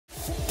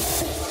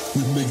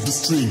we make the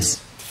strings.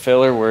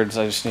 Filler words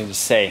I just need to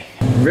say.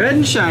 Red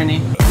and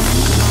shiny.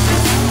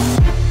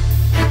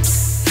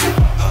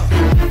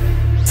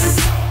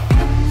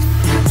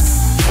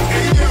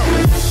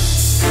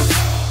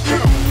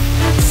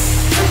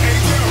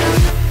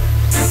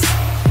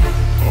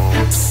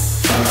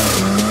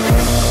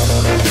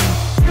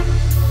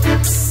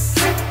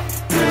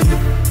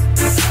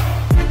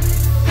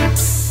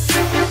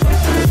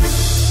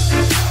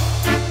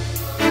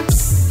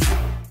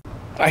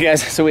 Alright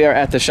guys, so we are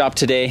at the shop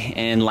today,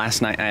 and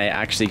last night I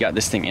actually got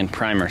this thing in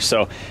primer.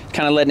 So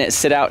kind of letting it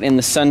sit out in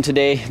the sun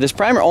today. This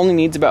primer only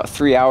needs about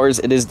 3 hours.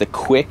 It is the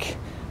quick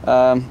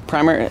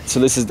primer.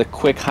 So this is the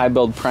quick high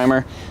build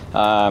primer.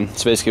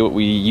 So basically what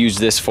we use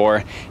this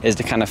for is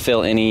to kind of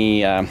fill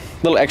any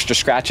little extra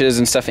scratches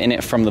and stuff in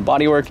it from the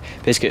bodywork.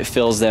 Basically it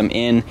fills them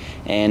in,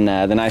 and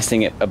the nice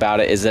thing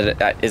about it is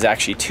that it is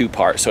actually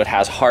 2-part. So it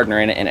has hardener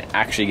in it and it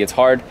actually gets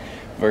hard,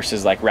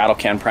 versus like rattle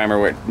can primer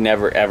where it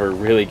never ever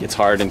really gets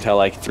hard until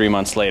like 3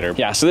 months later.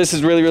 Yeah, so this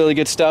is really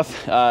good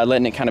stuff.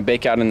 Letting it kind of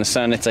bake out in the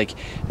sun. It's like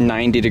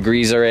 90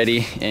 degrees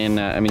already, and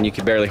I mean you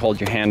could barely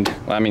hold your hand.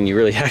 Well, I mean you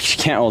really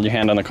actually can't hold your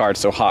hand on the car, it's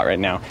so hot right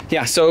now.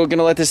 Yeah, so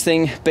gonna let this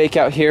thing bake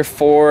out here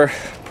for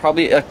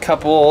probably a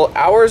couple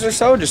hours or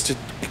so, just to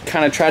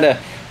kind of try to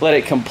let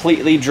it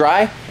completely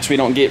dry so we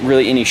don't get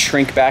really any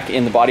shrink back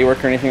in the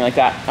bodywork or anything like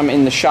that. I'm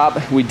in the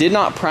shop. We did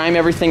not prime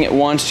everything at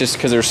once just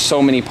because there's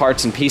so many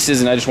parts and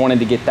pieces, and I just wanted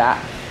to get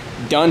that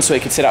done so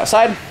it could sit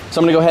outside. So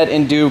I'm gonna go ahead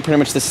and do pretty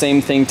much the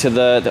same thing to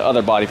the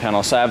other body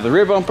panel. So I have the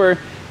rear bumper,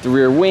 the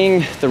rear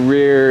wing, the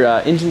rear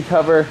engine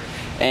cover,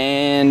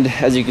 and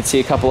as you can see,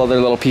 a couple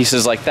other little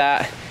pieces like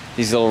that.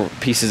 These little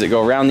pieces that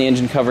go around the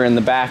engine cover in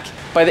the back.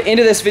 By the end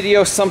of this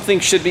video, something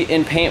should be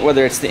in paint,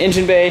 whether it's the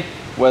engine bay,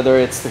 whether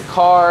it's the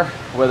car,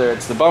 whether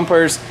it's the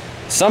bumpers.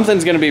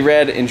 Something's gonna be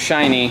red and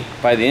shiny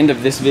by the end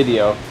of this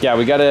video. Yeah,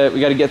 we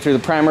gotta get through the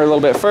primer a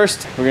little bit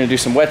first. We're gonna do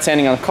some wet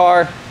sanding on the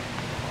car.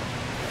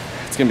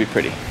 It's gonna be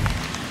pretty.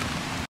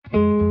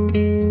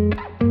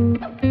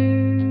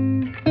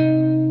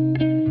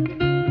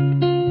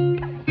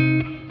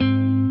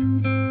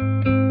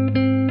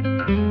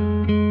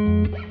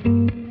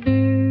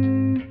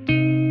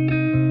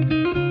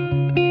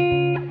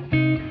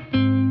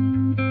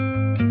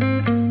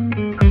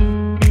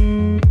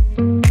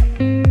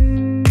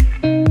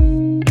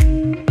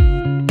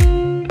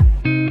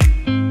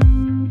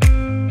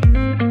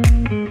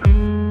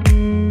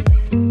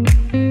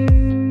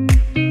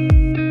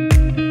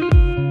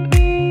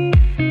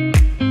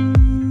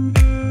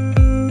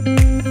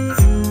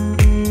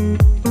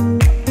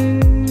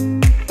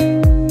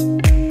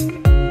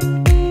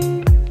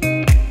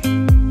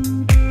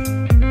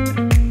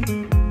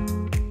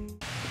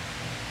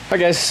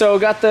 Alright guys, so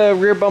got the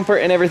rear bumper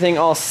and everything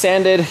all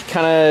sanded,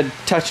 kind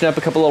of touching up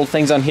a couple little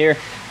things on here.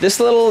 This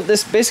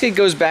basically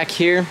goes back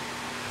here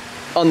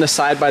on the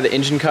side by the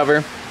engine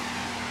cover.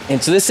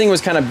 And so this thing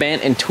was kind of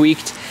bent and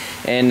tweaked,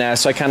 and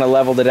so I kind of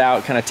leveled it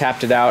out, kind of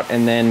tapped it out,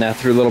 and then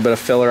threw a little bit of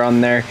filler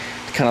on there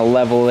to kind of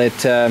level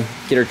it,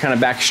 get her kind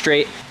of back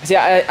straight. So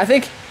yeah, I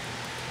think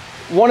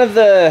one of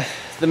the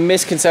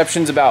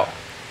misconceptions about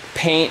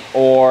paint,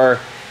 or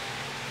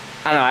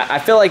I don't know, I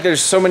feel like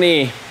there's so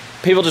many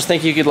people just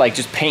think you could like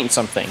just paint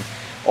something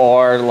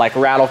or like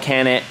rattle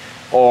can it,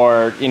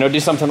 or you know, do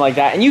something like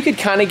that, and you could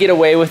kind of get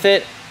away with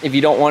it if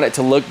you don't want it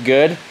to look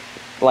good,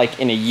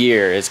 like in a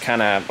year is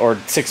kind of, or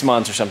 6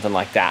 months or something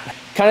like that.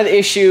 Kind of the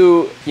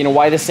issue, you know,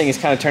 why this thing is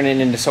kind of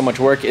turning into so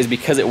much work is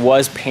because it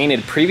was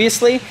painted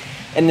previously,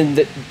 and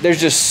then there's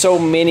just so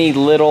many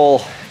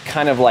little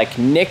kind of like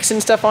nicks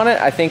and stuff on it.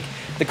 I think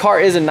the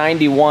car is a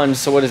 91,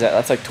 so what is that?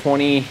 That's like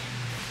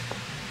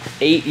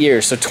 28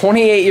 years. So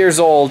 28 years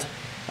old.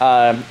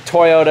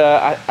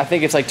 Toyota, I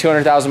think it's like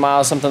 200,000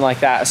 miles, something like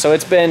that. So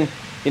it's been,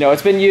 you know,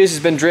 it's been used,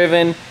 it's been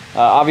driven.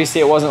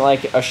 Obviously it wasn't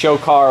like a show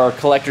car or a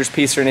collector's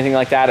piece or anything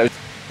like that. It was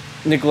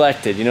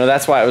neglected, you know,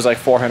 that's why it was like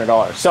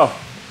 $400. So,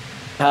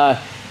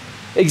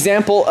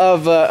 example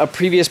of a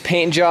previous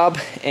paint job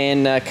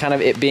and kind of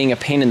it being a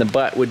pain in the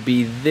butt would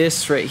be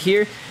this right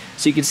here.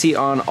 So you can see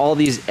on all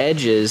these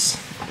edges,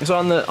 so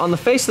on the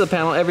face of the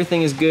panel,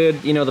 everything is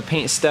good. You know, the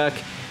paint stuck,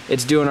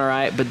 it's doing all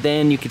right. But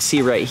then you can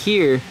see right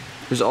here,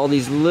 there's all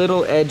these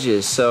little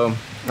edges. So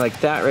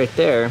like that right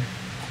there,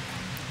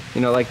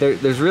 you know, like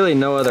there's really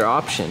no other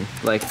option,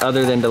 like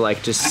other than to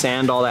like just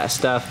sand all that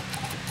stuff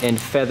and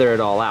feather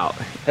it all out.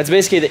 That's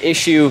basically the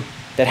issue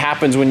that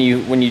happens when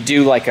you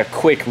do like a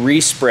quick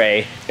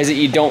respray, is that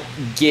you don't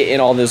get in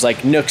all those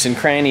like nooks and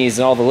crannies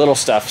and all the little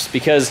stuffs.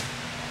 Because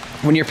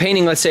when you're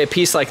painting, let's say a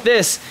piece like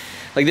this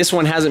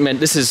one hasn't been,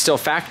 this is still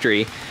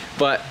factory,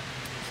 but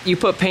you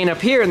put paint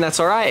up here and that's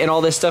all right, and all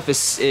this stuff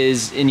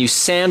is and you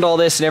sand all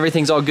this and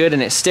everything's all good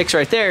and it sticks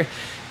right there.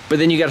 But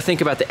then you got to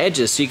think about the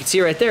edges. So you can see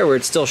right there where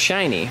it's still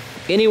shiny.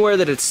 Anywhere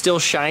that it's still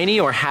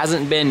shiny or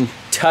hasn't been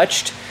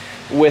touched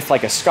with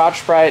like a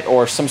Scotch-Brite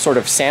or some sort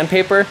of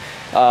sandpaper,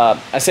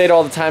 I say it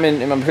all the time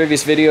in my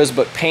previous videos,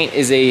 but paint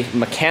is a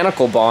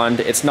mechanical bond.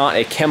 It's not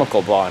a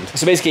chemical bond.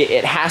 So basically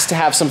it has to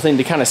have something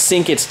to kind of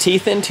sink its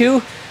teeth into,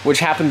 which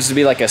happens to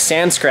be like a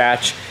sand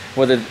scratch,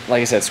 whether,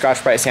 like I said,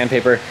 Scotch-Brite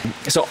sandpaper.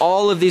 So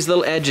all of these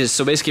little edges,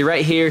 so basically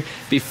right here,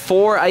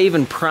 before I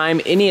even prime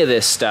any of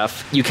this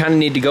stuff, you kind of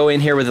need to go in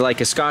here with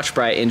like a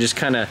Scotch-Brite and just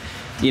kind of,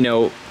 you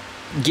know,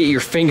 get your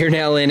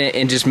fingernail in it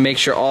and just make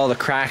sure all the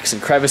cracks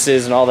and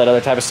crevices and all that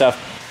other type of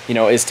stuff, you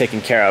know, is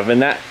taken care of.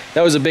 And that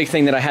was a big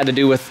thing that I had to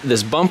do with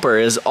this bumper,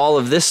 is all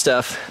of this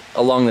stuff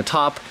along the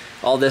top,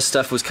 all this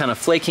stuff was kind of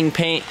flaking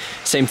paint.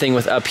 Same thing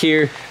with up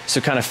here.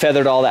 So kind of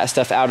feathered all that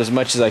stuff out as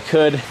much as I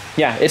could.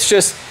 Yeah,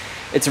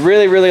 it's a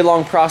really, really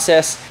long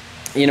process.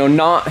 You know,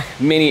 not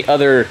many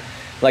other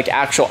like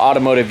actual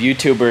automotive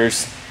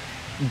YouTubers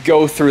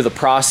go through the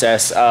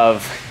process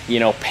of, you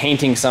know,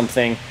 painting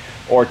something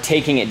or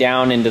taking it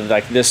down into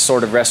like this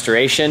sort of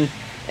restoration.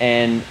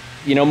 And,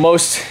 you know,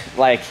 most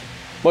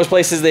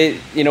places, they,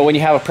 you know, when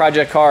you have a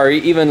project car, or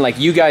even like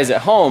you guys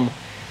at home,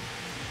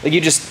 like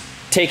you just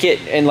take it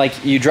and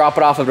like you drop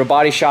it off at a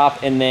body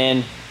shop, and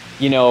then,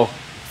 you know,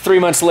 3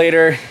 months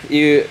later,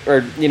 you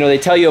know, they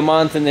tell you a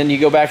month, and then you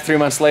go back 3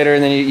 months later,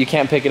 and then you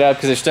can't pick it up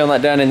because they're still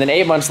not done, and then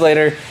 8 months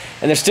later,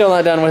 and they're still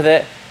not done with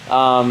it,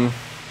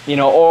 you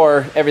know,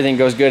 or everything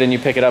goes good and you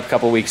pick it up a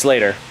couple weeks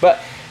later.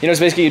 But, you know, it's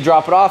basically you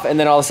drop it off, and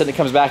then all of a sudden it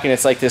comes back and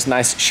it's like this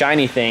nice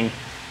shiny thing,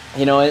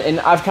 you know. And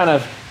I've kind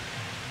of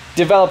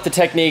developed the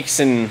techniques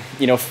and,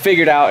 you know,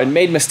 figured out and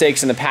made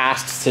mistakes in the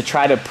past to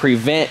try to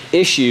prevent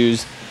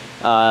issues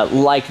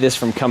like this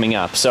from coming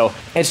up. So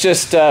it's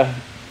just,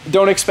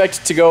 don't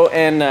expect to go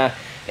and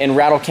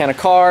rattle can a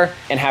car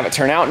and have it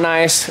turn out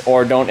nice,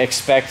 or don't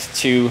expect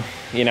to,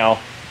 you know,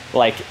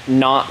 like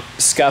not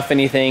scuff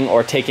anything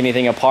or take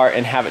anything apart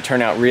and have it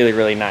turn out really,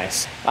 really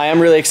nice. I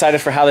am really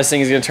excited for how this thing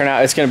is gonna turn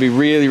out. It's gonna be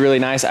really, really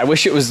nice. I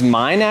wish it was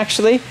mine,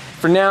 actually.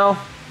 For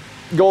now,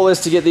 goal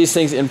is to get these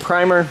things in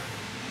primer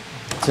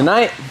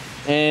tonight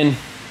and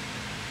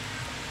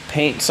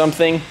paint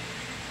something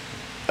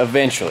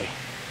eventually.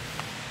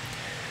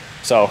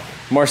 So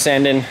more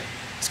sanding,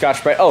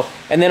 Scotch-Brite. Oh,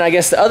 and then I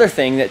guess the other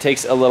thing that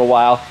takes a little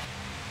while,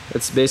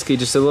 it's basically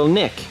just a little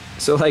nick.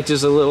 So like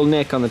just a little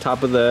nick on the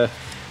top of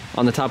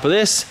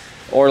this,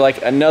 or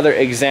like another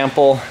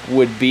example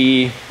would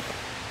be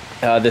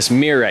this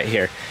mirror right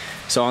here.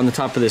 So on the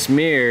top of this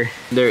mirror,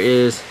 there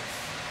is,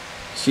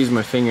 excuse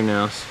my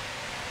fingernails,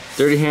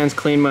 dirty hands,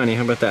 clean money.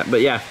 How about that?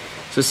 But yeah,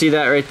 so see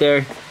that right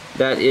there?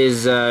 That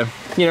is,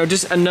 you know,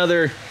 just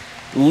another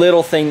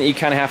little thing that you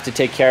kind of have to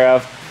take care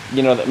of.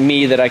 You know,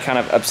 that I kind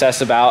of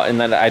obsess about, and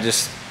that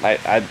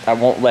I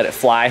won't let it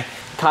fly.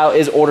 Kyle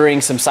is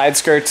ordering some side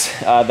skirts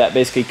that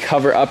basically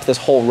cover up this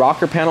whole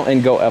rocker panel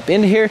and go up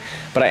into here,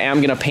 but I am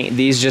gonna paint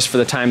these just for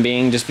the time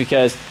being, just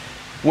because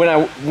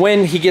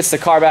when he gets the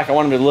car back, I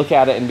want him to look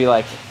at it and be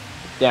like,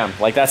 damn,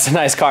 like that's a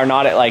nice car,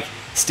 not it like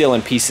still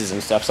in pieces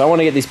and stuff. So I want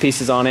to get these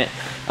pieces on it.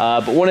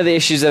 But one of the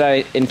issues that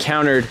I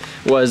encountered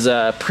was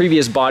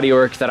previous body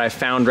work that I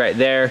found right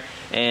there,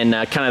 and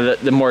kind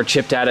of the more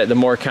chipped at it, the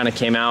more kind of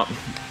came out.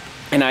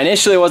 And I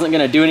initially wasn't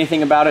gonna do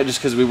anything about it just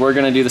because we were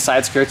gonna do the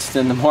side skirts.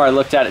 Then the more I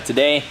looked at it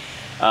today,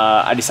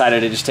 I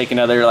decided to just take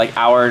another like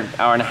hour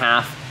and a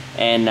half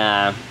and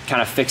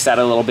kind of fix that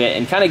a little bit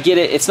and kind of get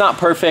it. It's not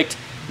perfect,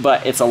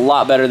 but it's a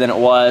lot better than it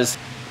was,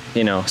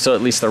 you know, so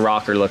at least the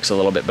rocker looks a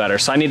little bit better.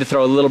 So I need to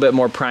throw a little bit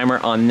more primer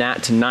on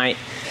that tonight.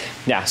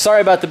 Yeah,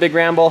 sorry about the big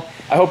ramble.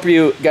 I hope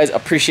you guys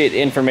appreciate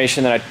the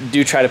information that I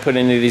do try to put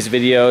into these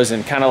videos,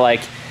 and kind of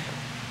like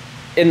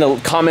in the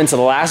comments of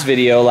the last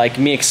video, like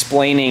me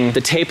explaining the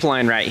tape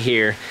line right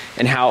here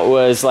and how it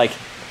was like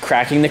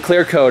cracking the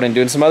clear coat and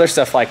doing some other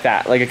stuff like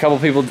that. Like a couple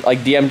people like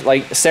DM'd,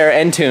 like Sarah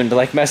Entune, to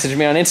like message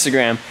me on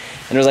Instagram,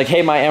 and it was like,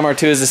 hey, my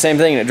MR2 is the same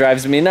thing and it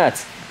drives me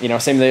nuts. You know,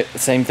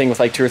 same thing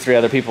with like 2 or 3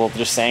 other people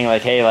just saying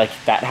like, hey, like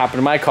that happened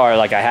to my car,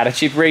 like I had a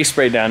cheap race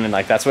spray done, and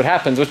like that's what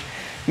happens, which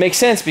makes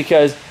sense,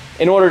 because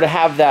in order to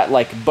have that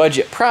like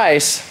budget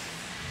price,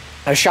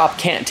 a shop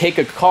can't take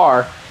a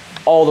car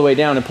all the way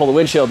down and pull the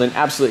windshield and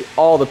absolutely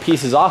all the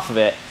pieces off of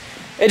it.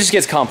 It just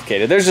gets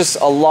complicated. There's just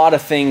a lot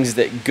of things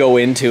that go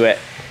into it,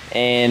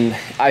 and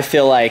I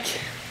feel like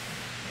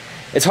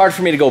it's hard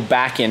for me to go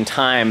back in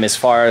time as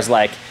far as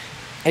like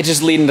it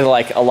just leading to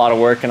like a lot of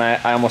work, and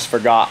I almost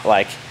forgot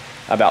like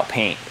about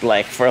paint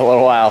like for a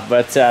little while.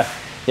 But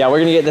yeah, we're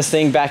gonna get this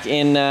thing back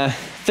in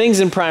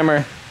things in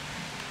primer.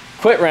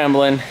 Quit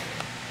rambling,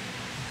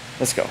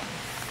 let's go.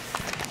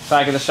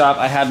 Back at the shop,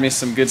 I had me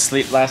some good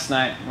sleep last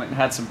night. Went and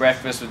had some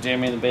breakfast with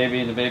Jamie and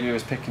the baby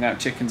was picking out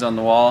chickens on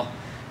the wall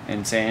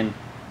and saying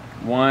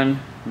 1,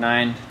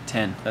 9,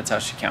 10. That's how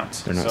she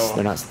counts. They're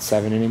not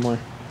 7 anymore?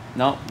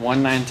 No,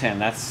 1, 9, 10.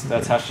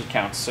 That's how she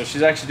counts. So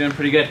she's actually doing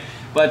pretty good.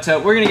 But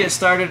we're gonna get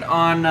started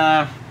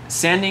on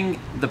sanding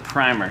the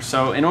primer.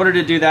 So in order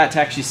to do that,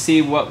 to actually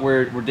see what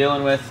we're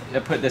dealing with, I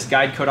put this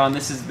guide coat on.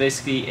 This is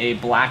basically a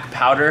black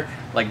powder,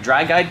 like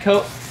dry guide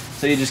coat.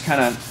 So you just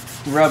kind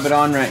of rub it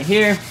on right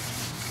here.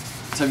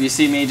 So if you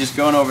see me just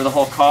going over the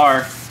whole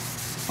car,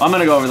 well, I'm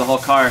gonna go over the whole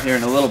car here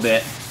in a little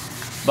bit,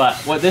 but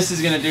what this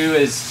is gonna do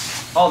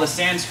is all the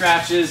sand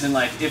scratches and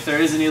like if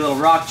there is any little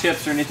rock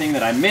chips or anything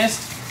that I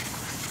missed,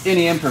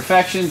 any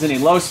imperfections, any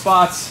low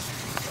spots,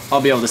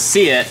 I'll be able to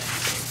see it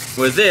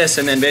with this,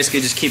 and then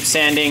basically just keep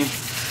sanding,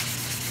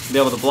 be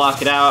able to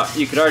block it out.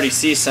 You could already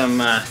see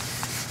some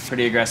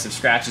pretty aggressive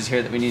scratches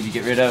here that we need to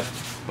get rid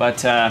of.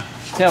 But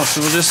yeah,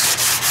 so we'll just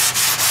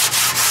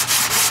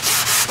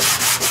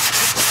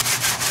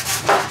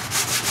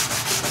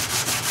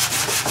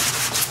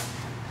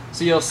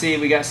so you'll see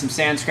we got some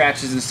sand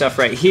scratches and stuff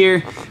right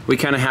here. We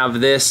kind of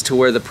have this to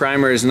where the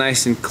primer is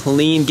nice and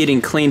clean,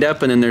 getting cleaned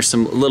up, and then there's a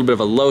little bit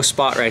of a low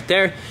spot right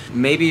there.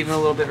 Maybe even a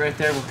little bit right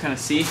there, we'll kind of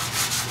see.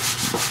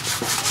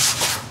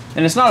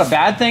 And it's not a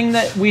bad thing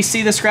that we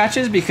see the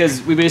scratches,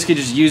 because we basically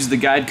just use the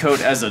guide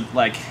coat as a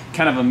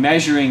kind of a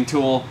measuring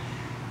tool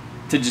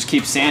to just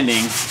keep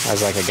sanding.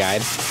 As like a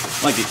guide?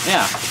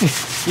 Yeah.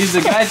 Use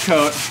the guide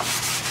coat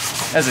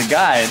as a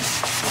guide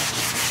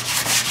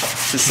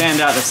to sand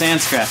out the sand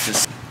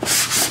scratches.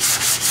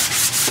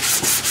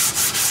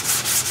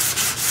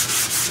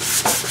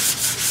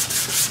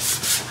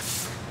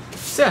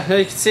 So yeah,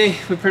 you can see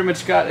we pretty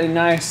much got a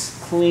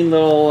nice clean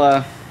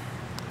little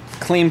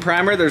clean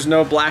primer. There's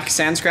no black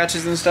sand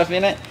scratches and stuff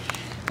in it,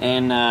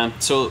 and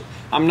so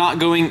I'm not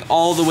going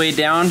all the way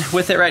down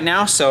with it right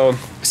now. So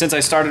since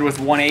I started with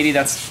 180,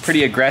 that's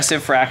pretty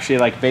aggressive for actually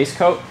like base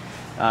coat.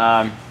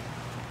 But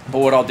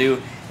what I'll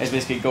do is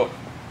basically go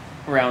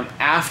around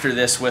after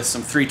this with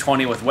some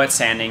 320 with wet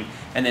sanding,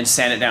 and then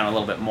sand it down a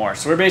little bit more.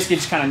 So we're basically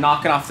just kind of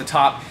knocking off the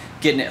top,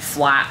 getting it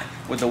flat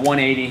with the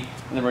 180,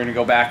 and then we're gonna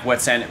go back,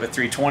 wet sand it with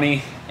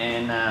 320,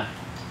 and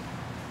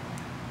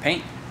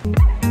paint.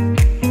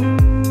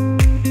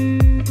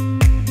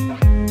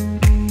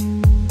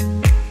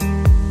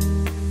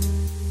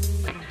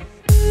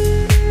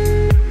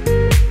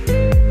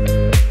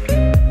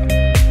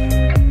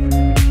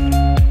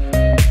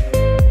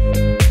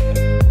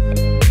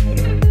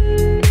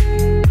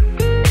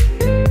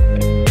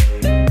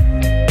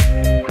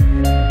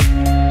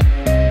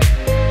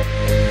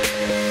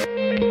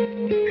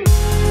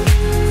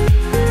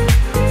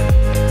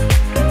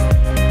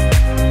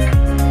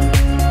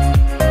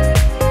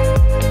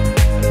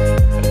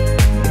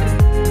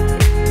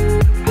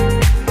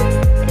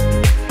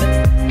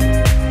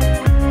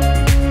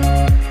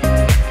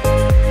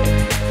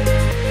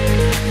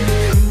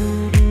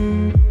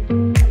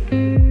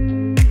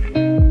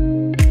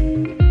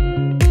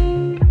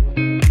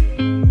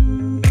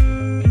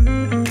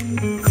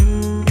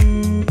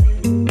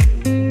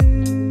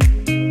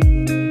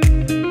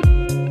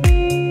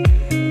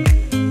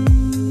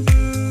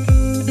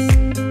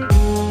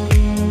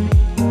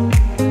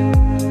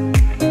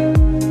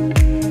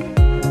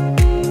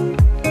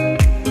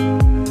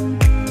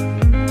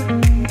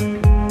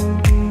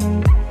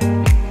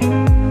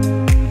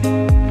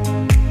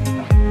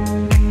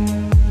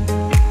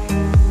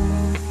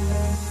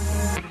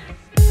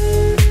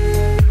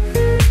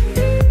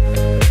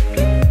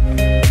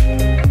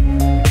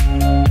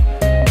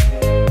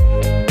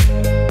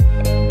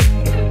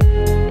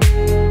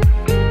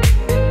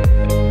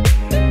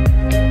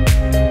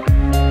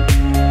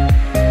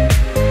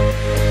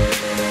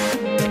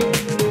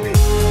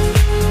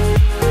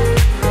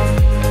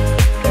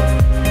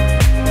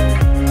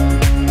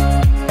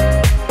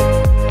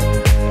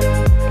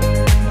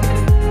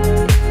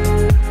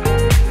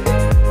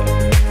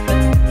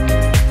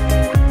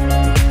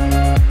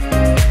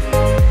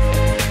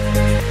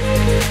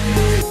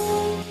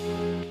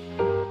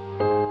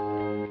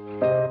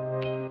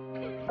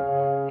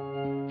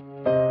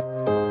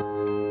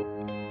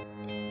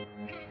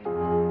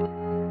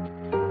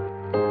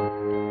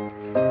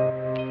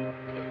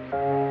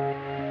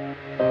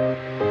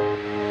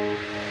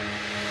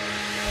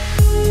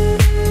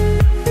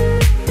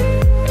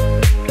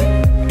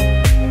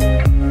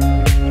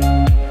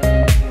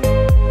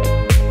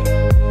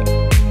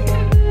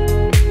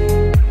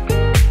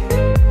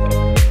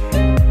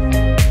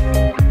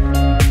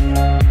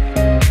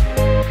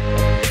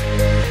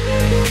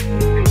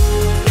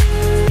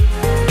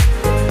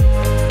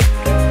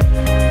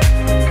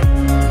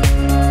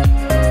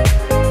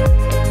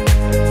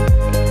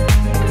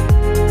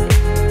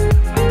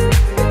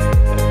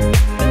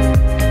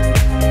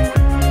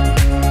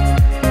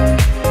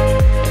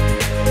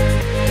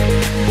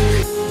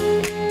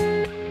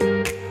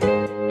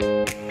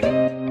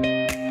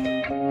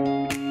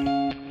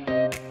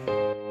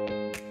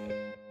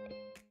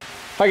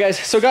 All right guys,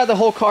 so got the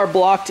whole car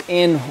blocked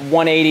in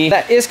 180.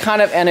 That is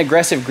kind of an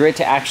aggressive grit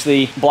to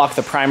actually block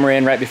the primer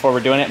in right before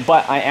we're doing it,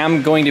 but I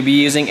am going to be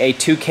using a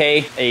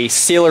 2K, a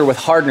sealer with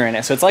hardener in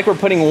it. So it's like we're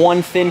putting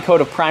one thin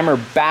coat of primer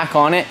back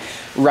on it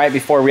right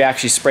before we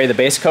actually spray the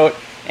base coat.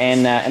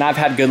 And I've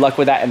had good luck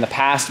with that in the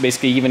past,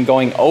 basically even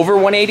going over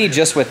 180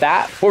 just with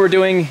that. What we're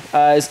doing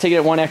is taking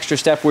it one extra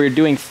step. We're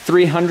doing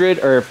 300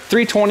 or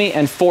 320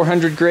 and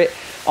 400 grit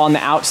on the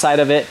outside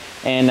of it,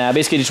 and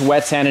basically just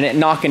wet sanding it,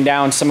 knocking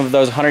down some of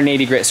those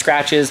 180 grit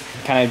scratches,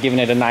 kind of giving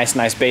it a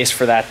nice base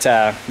for that,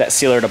 that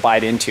sealer to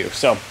bite into.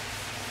 So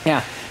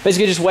yeah,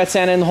 basically just wet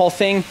sanding the whole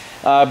thing.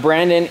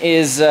 Brandon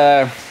is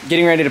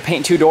getting ready to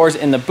paint 2 doors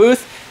in the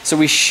booth. so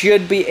we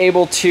should be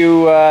able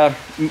to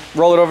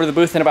roll it over to the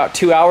booth in about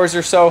 2 hours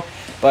or so.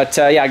 But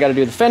yeah, I got to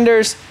do the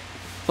fenders,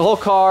 the whole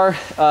car,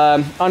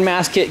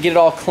 unmask it, get it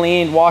all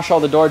cleaned, wash all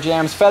the door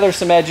jambs, feather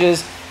some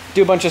edges,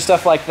 do a bunch of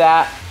stuff like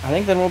that. I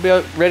think then we'll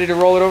be ready to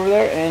roll it over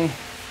there and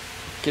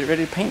get it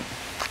ready to paint.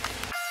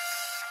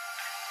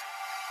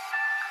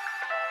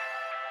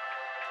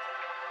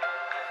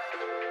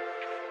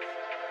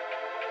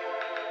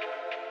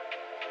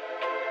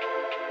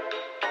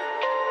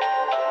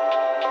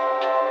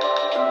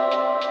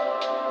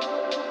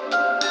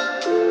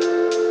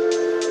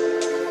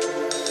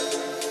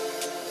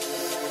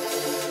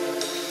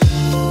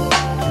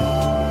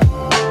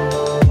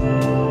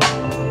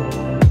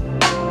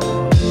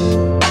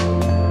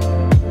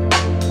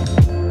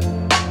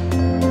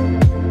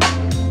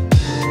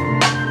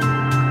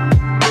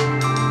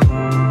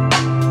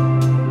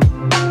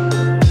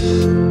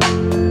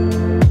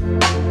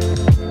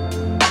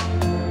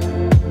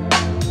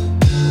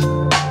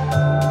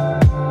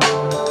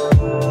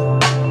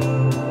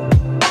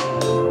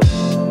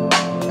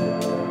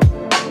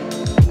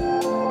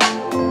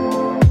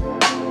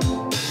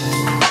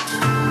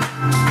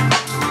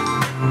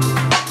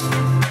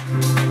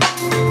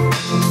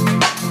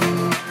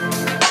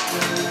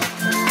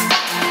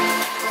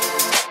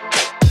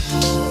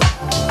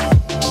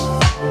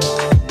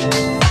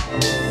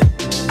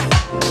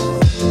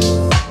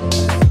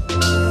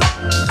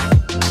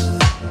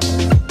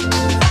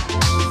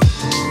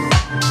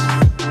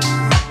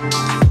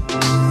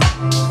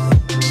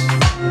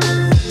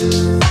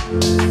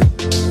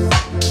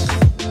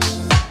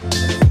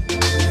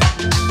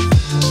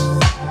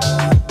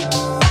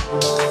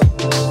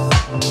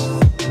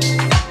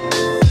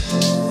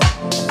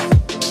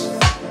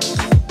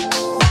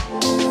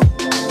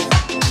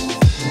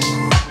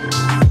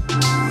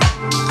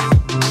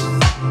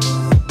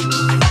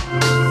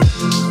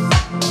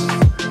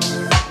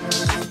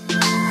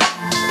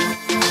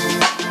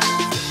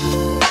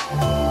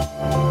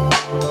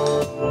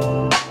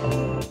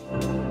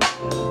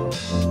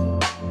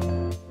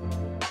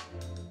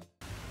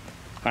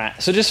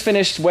 So just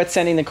finished wet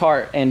sanding the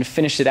car and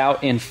finished it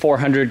out in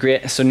 400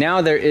 grit. So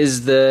now there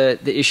is the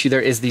issue,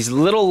 there is these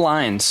little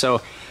lines.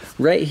 So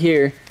right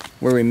here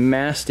where we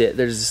masked it,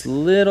 there's this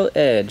little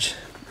edge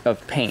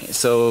of paint.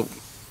 So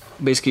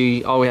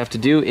basically all we have to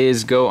do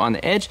is go on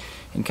the edge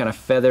and kind of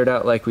feather it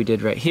out like we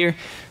did right here.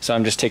 So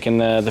I'm just taking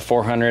the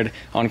 400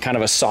 on kind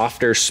of a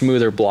softer,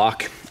 smoother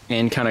block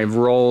and kind of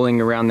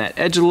rolling around that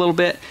edge a little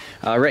bit.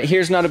 Right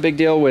here's not a big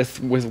deal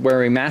with where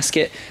we mask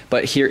it,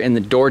 but here in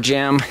the door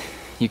jamb,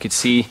 you could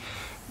see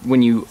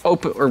when you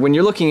open, or when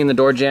you're looking in the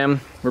door jamb,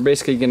 we're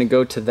basically gonna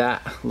go to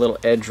that little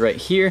edge right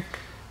here.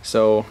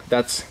 So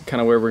that's kind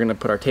of where we're gonna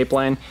put our tape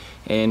line,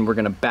 and we're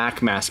gonna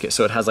back mask it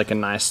so it has like a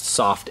nice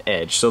soft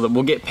edge. So that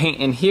we'll get paint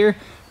in here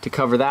to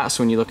cover that,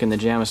 so when you look in the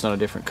jamb, it's not a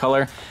different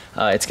color.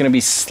 It's gonna be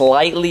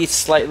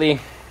slightly,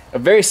 a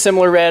very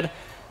similar red,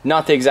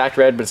 not the exact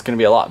red, but it's gonna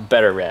be a lot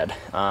better red.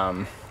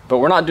 But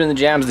we're not doing the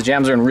jambs. The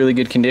jambs are in really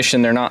good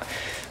condition. They're not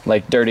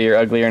like dirty or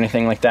ugly or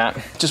anything like that.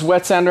 Just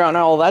wet sand around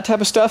all that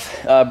type of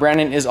stuff.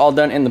 Brandon is all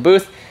done in the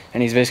booth,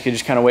 and he's basically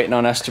just kind of waiting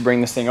on us to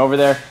bring this thing over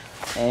there.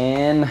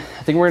 And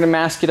I think we're gonna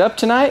mask it up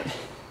tonight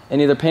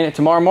and either paint it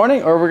tomorrow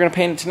morning or we're gonna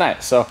paint it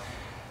tonight. So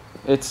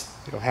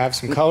it'll have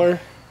some color,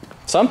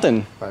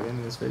 something by the end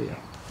of this video.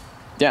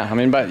 Yeah, I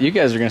mean, but you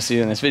guys are gonna see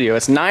it in this video.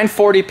 It's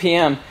 9:40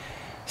 p.m.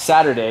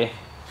 Saturday.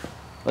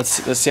 Let's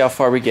see how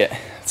far we get.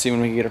 Let's see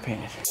when we can get her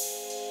painted.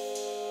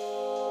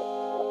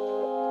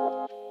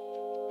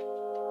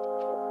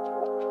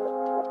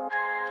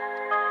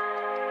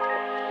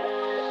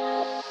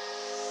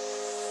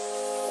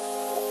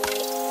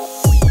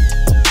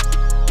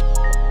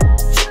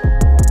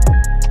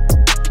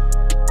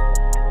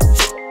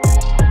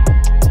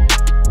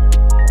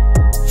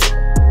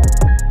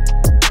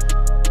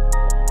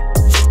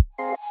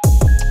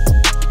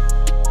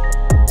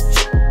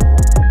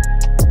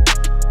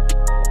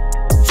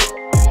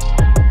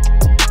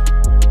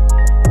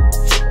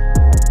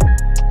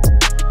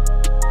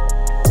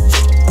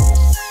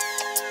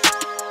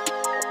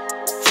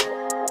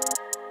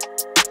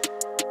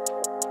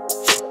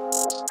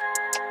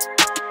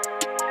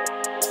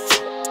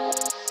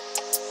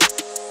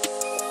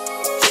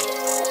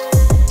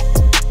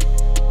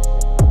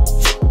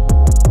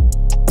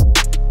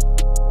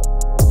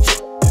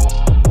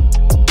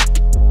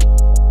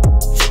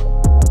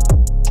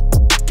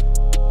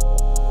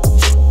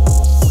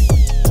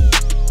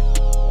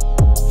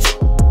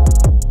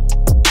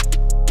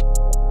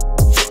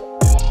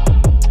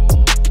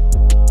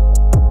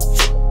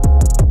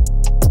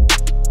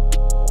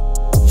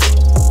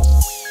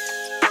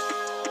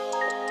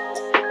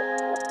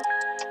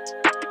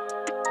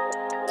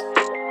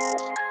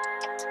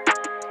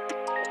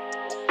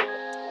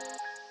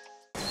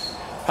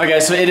 Okay,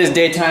 so it is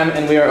daytime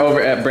and we are over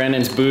at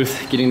Brandon's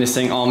booth getting this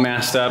thing all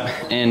masked up.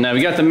 And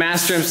we got the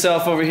master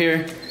himself over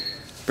here.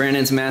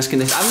 Brandon's masking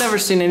this. I've never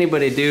seen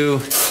anybody do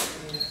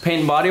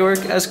paint and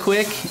bodywork as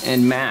quick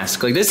and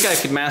mask. Like, this guy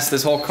could mask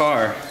this whole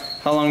car.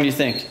 How long do you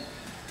think?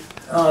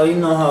 Oh, you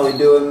know how we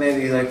do it,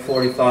 maybe like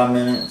 45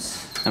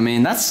 minutes. I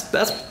mean, that's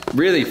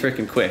really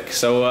freaking quick.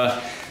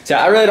 So, so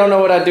I really don't know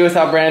what I'd do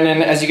without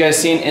Brandon. As you guys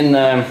seen in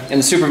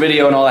the super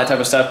video and all that type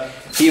of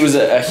stuff, he was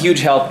a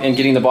huge help in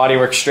getting the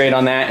bodywork straight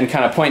on that and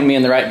kind of pointing me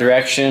in the right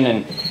direction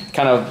and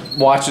kind of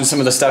watching some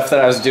of the stuff that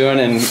I was doing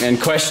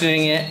and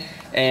questioning it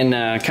and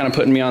kind of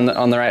putting me on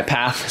the right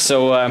path.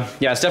 So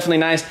yeah, it's definitely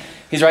nice.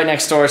 He's right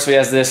next door, so he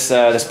has this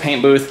this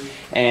paint booth,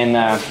 and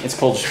it's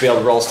cool to be able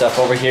to roll stuff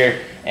over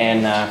here.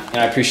 And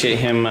I appreciate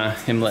him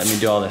letting me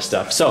do all this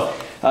stuff. So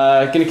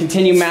gonna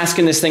continue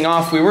masking this thing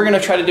off. We were gonna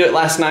try to do it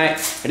last night.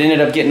 It ended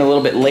up getting a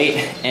little bit late,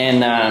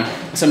 and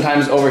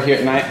sometimes over here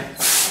at night,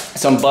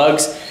 some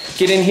bugs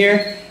get in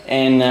here,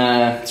 and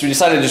so we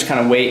decided to just kind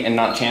of wait and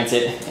not chance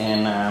it.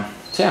 And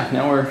so yeah,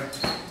 now we're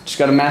just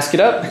gotta mask it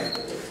up,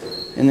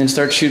 and then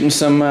start shooting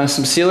some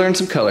sealer and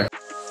some color.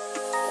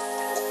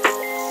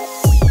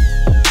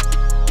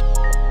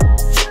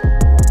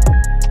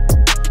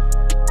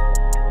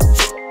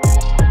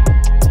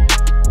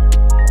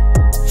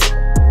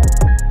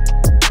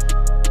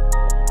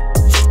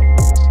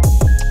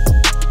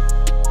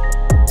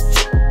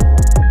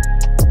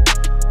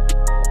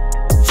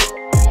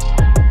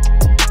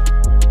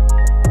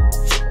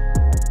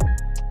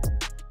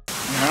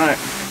 Alright,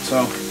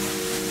 so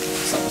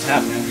something's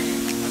happening.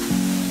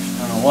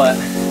 I don't know what.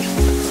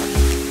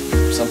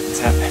 Something's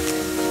happening.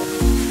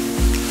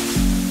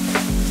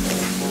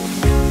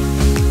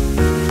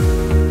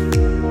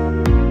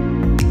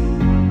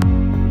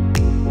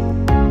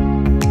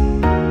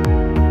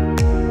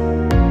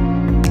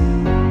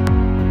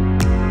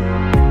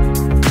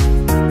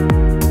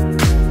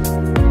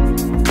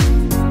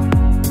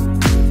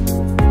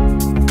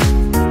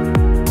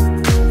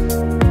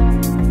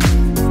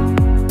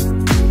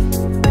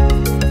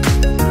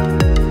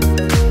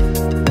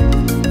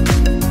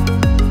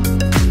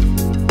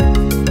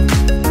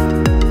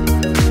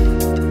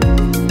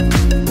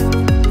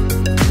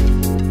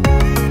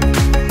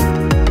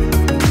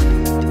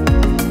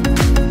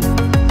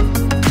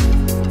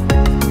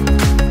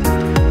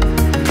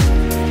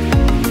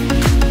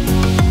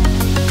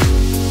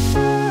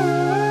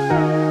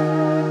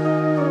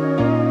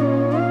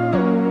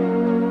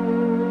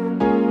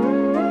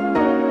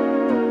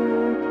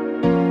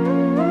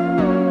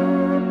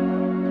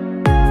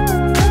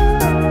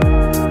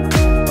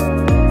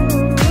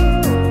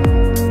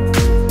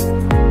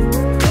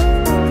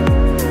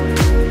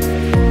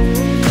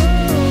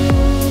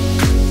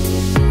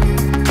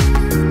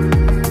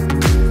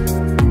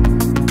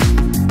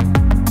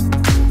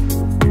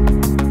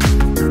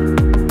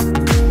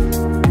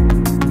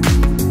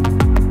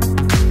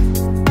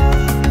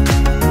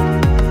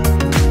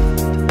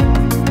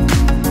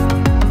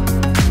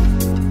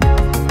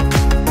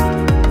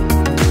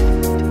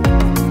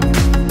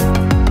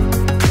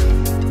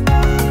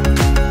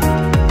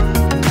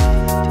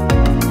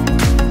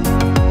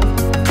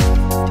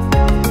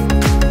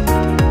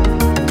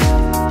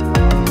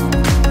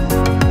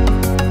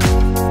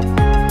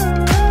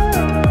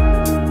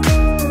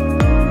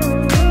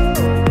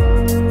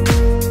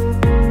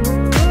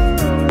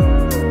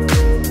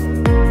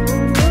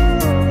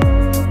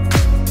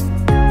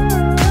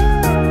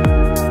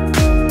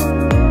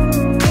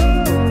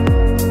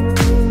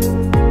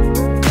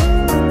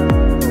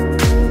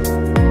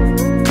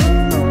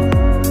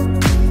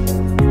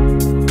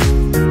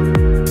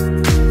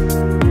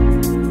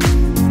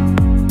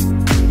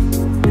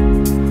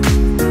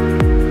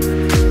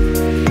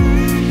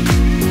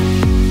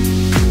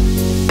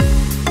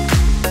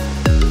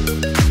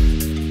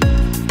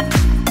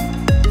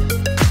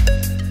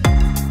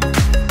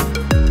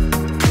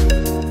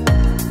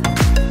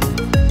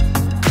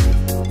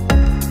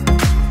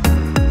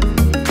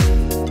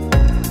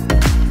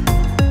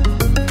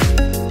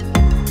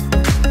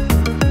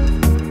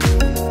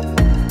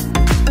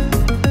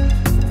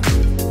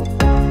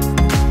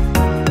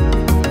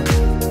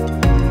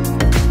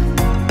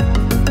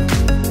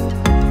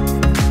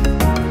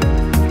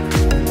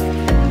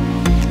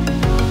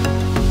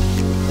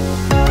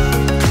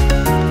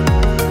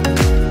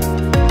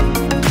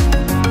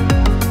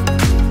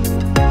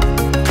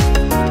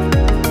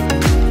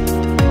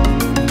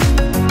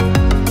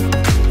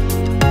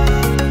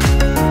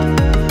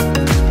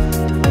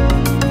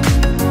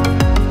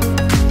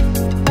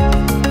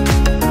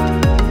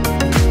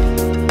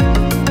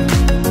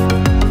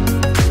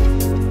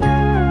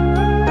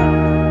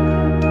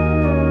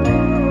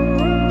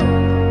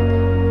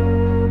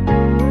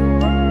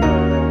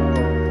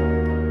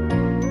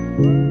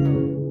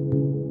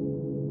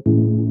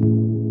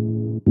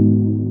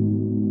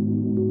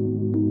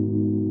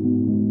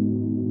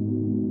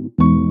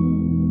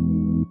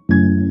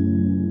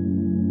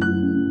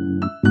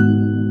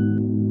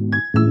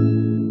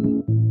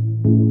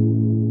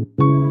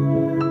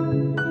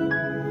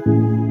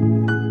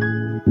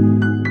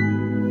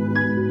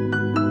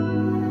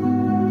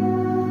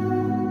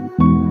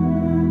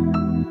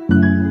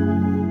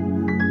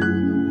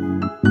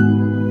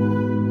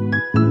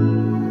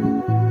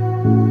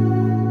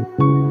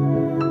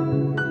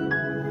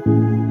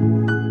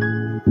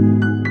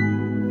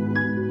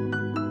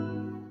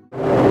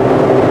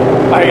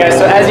 Alright guys,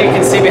 so as you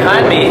can see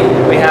behind me,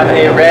 we have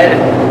a red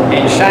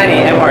and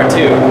shiny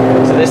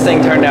MR2. So this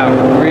thing turned out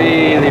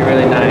really,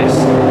 really nice.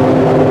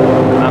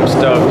 I'm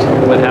stoked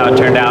with how it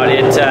turned out.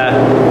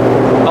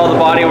 All the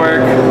body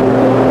work,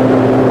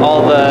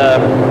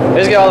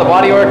 basically all the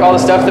body work, all the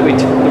stuff that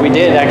we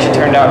did actually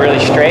turned out really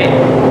straight,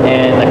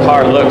 and the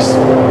car looks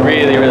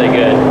really, really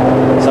good.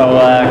 So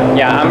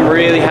yeah, I'm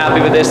really happy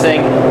with this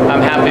thing.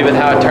 I'm happy with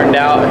how it turned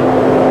out.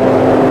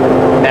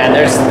 Man,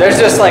 there's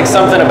just like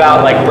something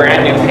about like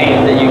brand new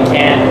paint that you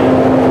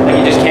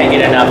just can't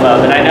get enough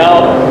of. And I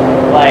know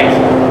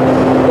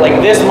like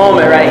this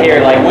moment right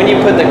here, like when you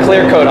put the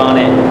clear coat on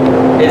it,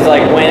 is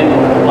like when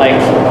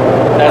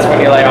that's when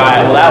you're like, all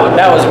right, well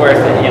that was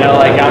worth it. You know,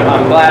 like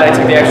I'm glad I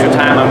took the extra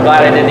time. I'm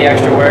glad I did the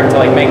extra work to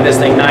like make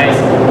this thing nice,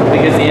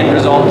 because the end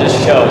result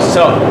just shows.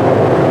 So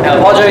I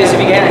apologize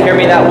if you can't hear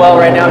me that well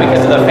right now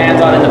because of the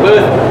fans on in the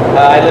booth.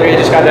 I literally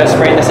just got done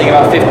spraying this thing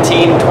about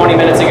 15-20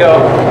 minutes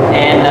ago.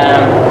 And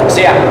so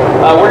yeah,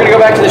 we're gonna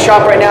go back to the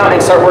shop right now and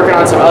start working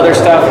on some other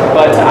stuff.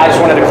 But I just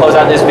wanted to close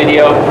out this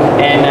video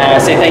and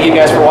say thank you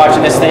guys for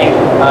watching this thing.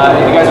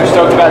 If you guys are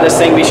stoked about this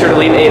thing, be sure to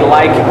leave a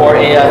like or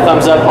a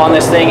thumbs up on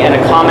this thing and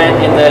a comment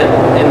in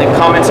the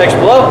comment section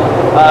below.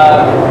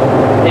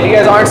 If you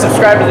guys aren't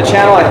subscribed to the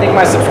channel, I think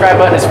my subscribe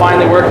button is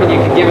finally working.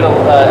 You can give it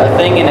a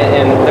thing,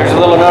 and there's a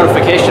little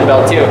notification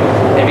bell too,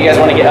 if you guys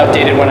want to get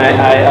updated when I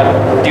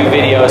do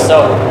videos.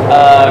 So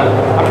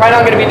I'm probably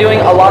not going to be doing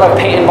a lot of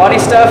paint and body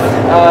stuff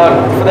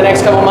for the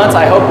next couple months.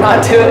 I hope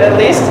not to, at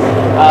least.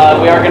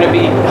 We are going to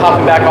be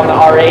hopping back on the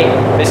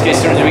R8 basically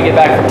as soon as we get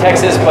back from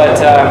Texas.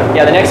 But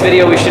yeah, the next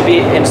video we should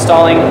be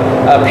installing,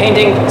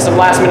 painting some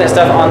last minute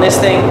stuff on this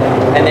thing,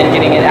 and then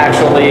getting it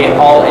actually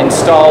all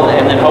installed,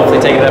 and then hopefully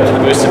take it up to the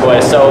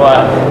Boostedboiz. So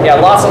yeah,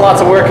 lots and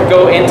lots of work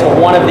go into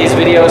one of these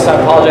videos. So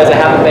I apologize I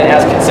haven't been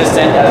as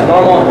consistent as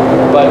normal,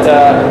 but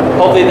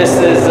hopefully this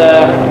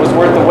was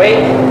worth the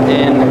wait,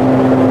 and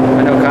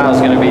I know Kyle's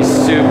going to be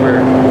super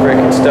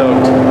freaking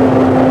stoked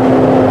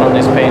on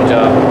this paint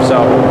job. So